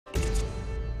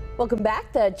Welcome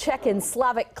back. The Czech and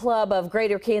Slovak Club of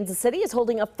Greater Kansas City is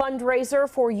holding a fundraiser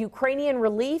for Ukrainian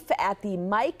relief at the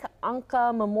Mike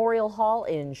Anka Memorial Hall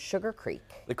in Sugar Creek.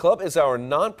 The club is our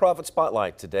nonprofit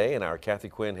spotlight today, and our Kathy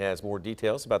Quinn has more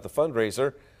details about the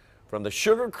fundraiser from the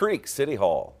Sugar Creek City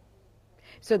Hall.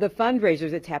 So the fundraiser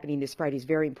that's happening this Friday is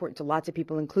very important to lots of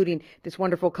people, including this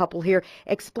wonderful couple here.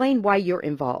 Explain why you're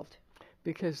involved.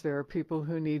 Because there are people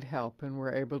who need help, and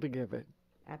we're able to give it.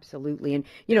 Absolutely. And,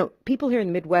 you know, people here in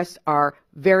the Midwest are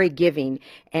very giving.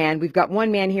 And we've got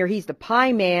one man here. He's the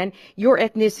pie man. Your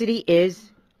ethnicity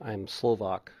is? I'm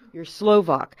Slovak. You're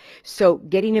Slovak. So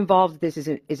getting involved in this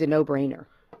is a no-brainer.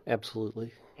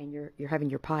 Absolutely. And you're having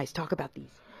your pies. Talk about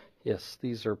these. Yes,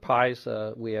 these are pies.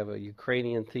 We have a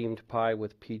Ukrainian-themed pie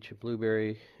with peach and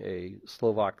blueberry, a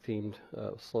Slovak-themed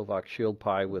Slovak shield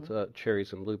pie with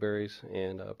cherries and blueberries,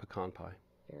 and a pecan pie.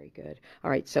 Very good.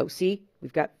 All right, so see,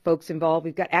 we've got folks involved.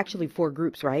 We've got actually 4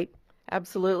 groups, right?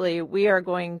 Absolutely. We are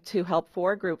going to help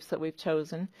 4 groups that we've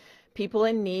chosen. People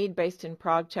in Need, based in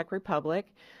Prague, Czech Republic.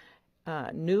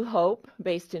 New Hope,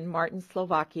 based in Martin,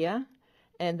 Slovakia.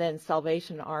 And then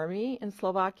Salvation Army in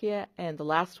Slovakia. And the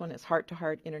last one is Heart to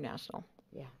Heart International.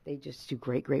 Yeah, they just do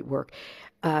great, great work.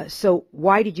 So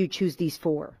why did you choose these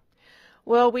 4?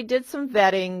 Well, we did some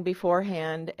vetting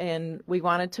beforehand, and we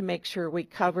wanted to make sure we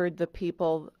covered the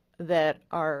people that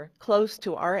are close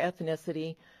to our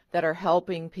ethnicity that are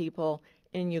helping people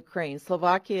in Ukraine.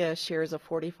 Slovakia shares a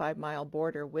 45-mile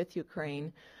border with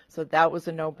Ukraine, so that was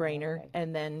a no-brainer. Okay.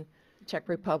 And then Czech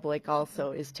Republic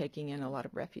also is taking in a lot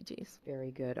of refugees. Very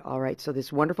good. All right, so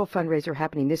this wonderful fundraiser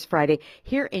happening this Friday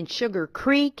here in Sugar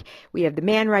Creek. We have the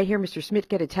man right here, Mr.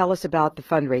 Smitka, to tell us about the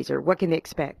fundraiser. What can they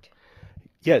expect?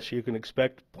 Yes, you can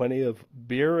expect plenty of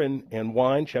beer and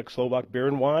wine, Czech-Slovak beer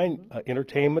and wine,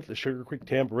 entertainment. The Sugar Creek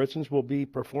Tambouristans will be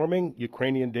performing.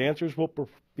 Ukrainian dancers will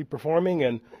be performing,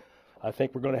 and I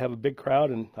think we're going to have a big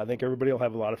crowd, and I think everybody will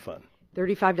have a lot of fun.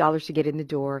 $35 to get in the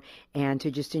door and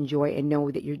to just enjoy and know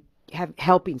that you're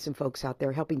helping some folks out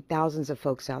there, helping thousands of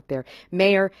folks out there.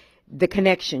 Mayor, the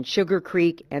connection, Sugar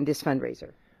Creek, and this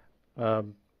fundraiser.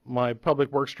 My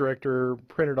public works director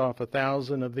printed off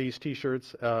 1,000 of these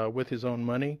T-shirts with his own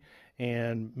money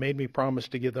and made me promise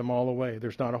to give them all away.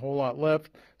 There's not a whole lot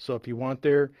left, so if you want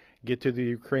there, get to the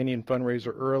Ukrainian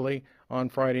fundraiser early on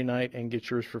Friday night and get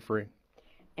yours for free.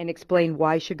 And explain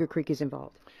why Sugar Creek is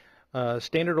involved.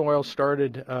 Standard Oil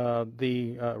started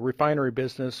the refinery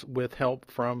business with help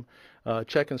from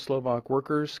Czech and Slovak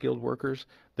workers, skilled workers.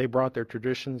 They brought their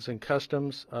traditions and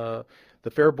customs. The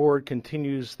Fair Board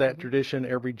continues that tradition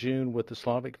every June with the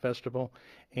Slavic Festival,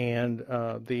 and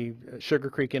the Sugar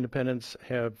Creek Independents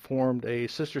have formed a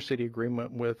sister city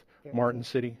agreement with Martin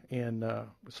City in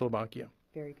Slovakia.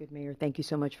 Very good, Mayor. Thank you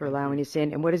so much for allowing us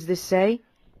in. And what does this say?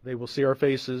 They will see our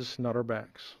faces, not our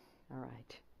backs. All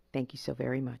right. Thank you so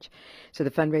very much. So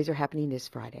the fundraiser happening this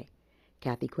Friday.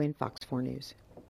 Kathy Quinn, Fox 4 News.